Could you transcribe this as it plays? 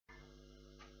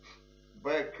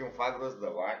Bă, când fac rost de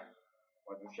bani,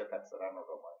 mă duc și eu ca țăranul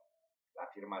român la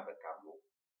firma de cablu.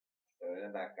 Să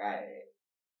vedem dacă aia e.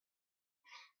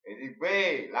 Îi zic,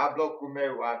 băi, la blocul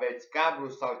meu aveți cablu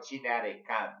sau cine are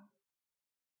cablu?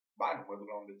 Ba, nu mă duc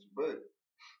la unde zic, bă,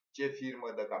 ce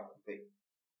firmă de cablu? Băi,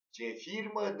 ce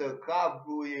firmă de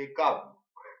cablu e cablu?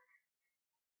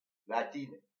 La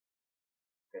tine.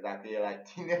 Că dacă e la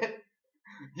tine,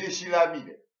 e și la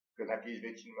mine. Că dacă ești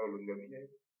vecinul meu lângă mine,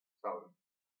 sau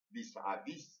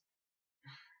vis-a-vis,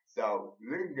 sau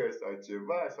lângă, sau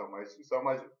ceva, sau mai sus, sau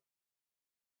mai jos.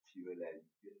 Și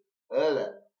ăla.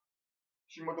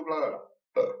 Și mă duc la ăla.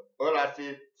 Ăla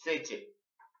se.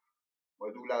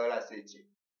 Mă duc la ăla SC.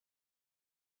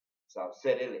 Sau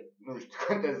SRL. Nu știu,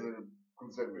 contează cum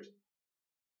se numește.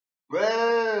 Bă!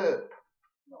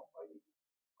 Nu, mai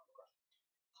mă duc așa.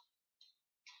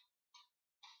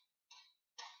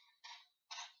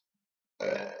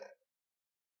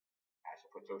 Hai să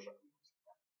fac ușa.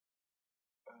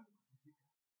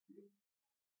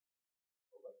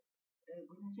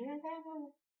 Bună ziua,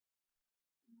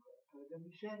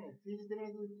 domnișoară, fiți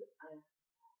drăguță.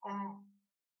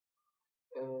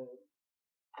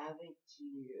 Aveți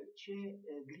ce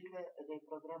grilă de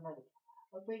programare?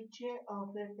 Păi ce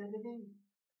ofertă de vin?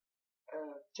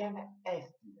 Cea mai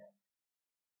ieftină.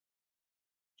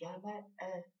 Cea mai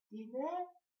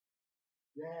ieftină?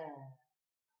 Da.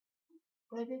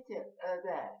 Păi de ce?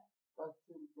 Da.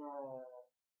 Sunt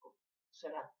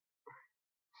sărac.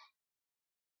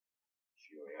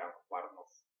 Și eu eram cu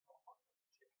parnos.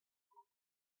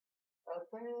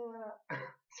 Păi,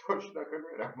 sau și dacă nu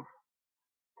eram.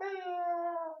 Păi,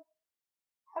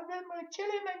 avem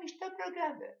cele mai mișto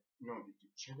programe. Nu,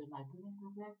 zice, cele mai bune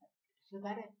programe. Să vă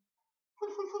arăt.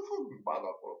 Ful, îmi bag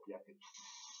acolo pe ea.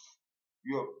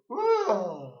 Eu,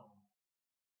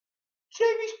 ce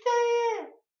mișto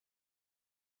e?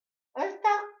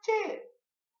 Ăsta ce?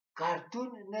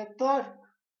 Cartoon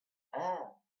Network.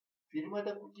 Firmă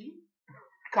de cutii?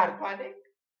 Cartoane?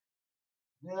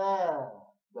 Da,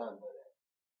 doamnele.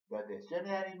 De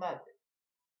desene animate.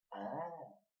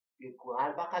 E cu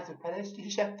alba ca să ferești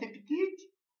 7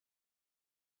 pitici?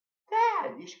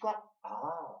 Da, ești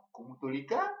cu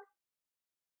mutulică?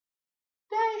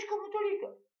 Da, ești cu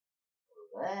mutulică.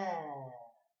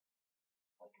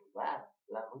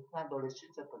 L-am văzut în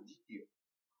adolescență pe video.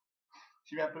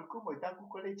 Și mi-a plăcut, mă uitam cu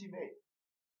colegii mei.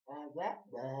 Da?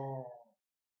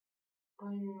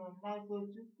 Păi, n-ai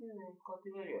văzut în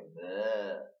copilărie?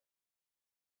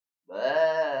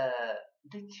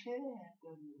 De ce,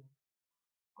 domnule?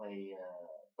 Păi,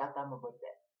 tata mă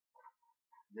bătea.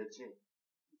 De ce?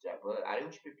 Zicea, bă, are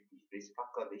 11 pitici, vrei să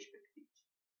facă 12 pitici?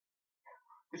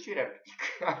 Deci eu eram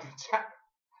pitic atunci.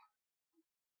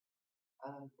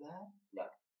 Da?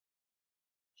 Da.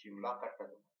 Și îmi lua cartea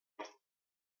de mână.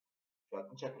 Și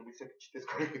atunci a trebuit să citesc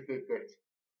câte cărți.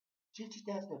 Ce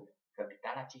citeați, domnule?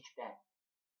 Capitana 15 ani.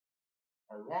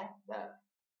 Da?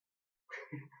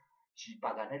 Și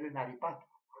Paganel în aripat.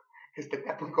 Că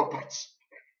stătea până copaci.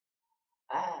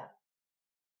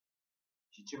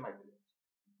 Și ce mai vreți?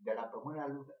 De la pământ la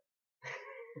lună.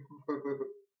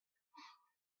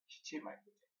 Și ce mai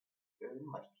vreți? Nu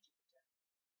mai știu ce făcea.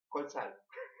 Colțal.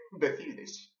 De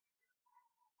Fildeș.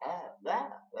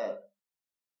 Da.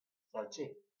 Sau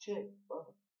ce? Ce?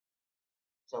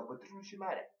 Sau Bătrânul și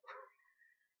Marea.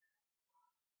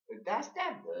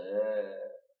 De-astea,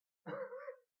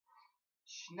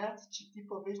 Și n-ați citit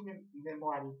povești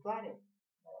nemoaritoare?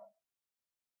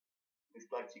 Nu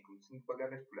știu alții cum sunt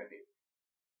băgămestule de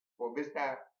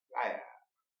povestea aia,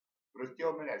 prostie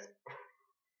omenească.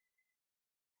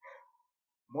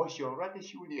 Moșii în roate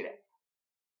și unirea.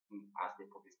 Asta e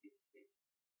povestea.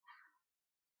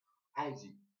 Hai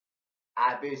zi,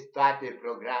 aveți toate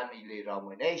programele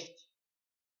românești?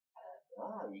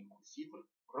 Da, inclusiv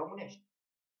românești.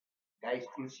 Dar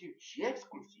exclusiv și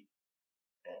exclusiv.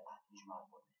 Atunci mă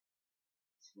abonez.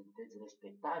 Sunteți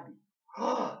respectabili.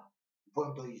 Vă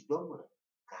îndoiți, domnule,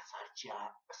 ca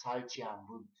salcia în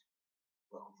vânt.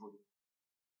 Pe cuvânt.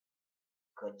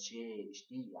 Că ce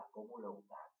știi, la pomul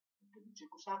lăudat, nu te duce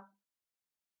cu sacul.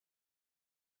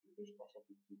 Iubește așa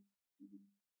pe tine.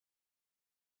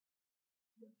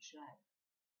 Domnișoară,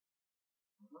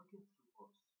 mă rog eu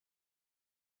frumos,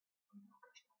 mă rog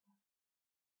ăștia mari,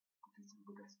 puteți să-mi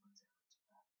băgați pe țeavă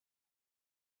ceva.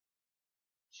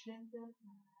 Ce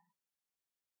îndemnare?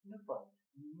 Nu pot,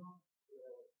 nu,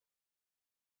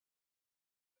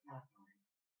 la noi,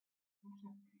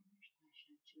 nu se primește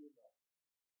așa ceva.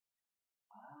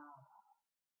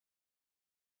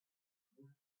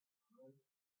 Nu,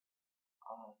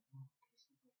 trebuie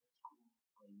să vorbești cu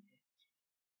băieți.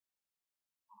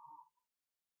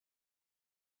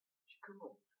 Și când mă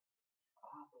duc?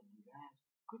 Păi durează.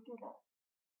 Cât durează?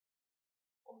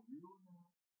 O lună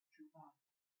jumătate.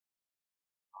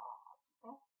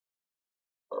 Atâta?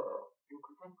 Eu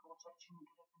credeam că o sarcină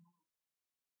durează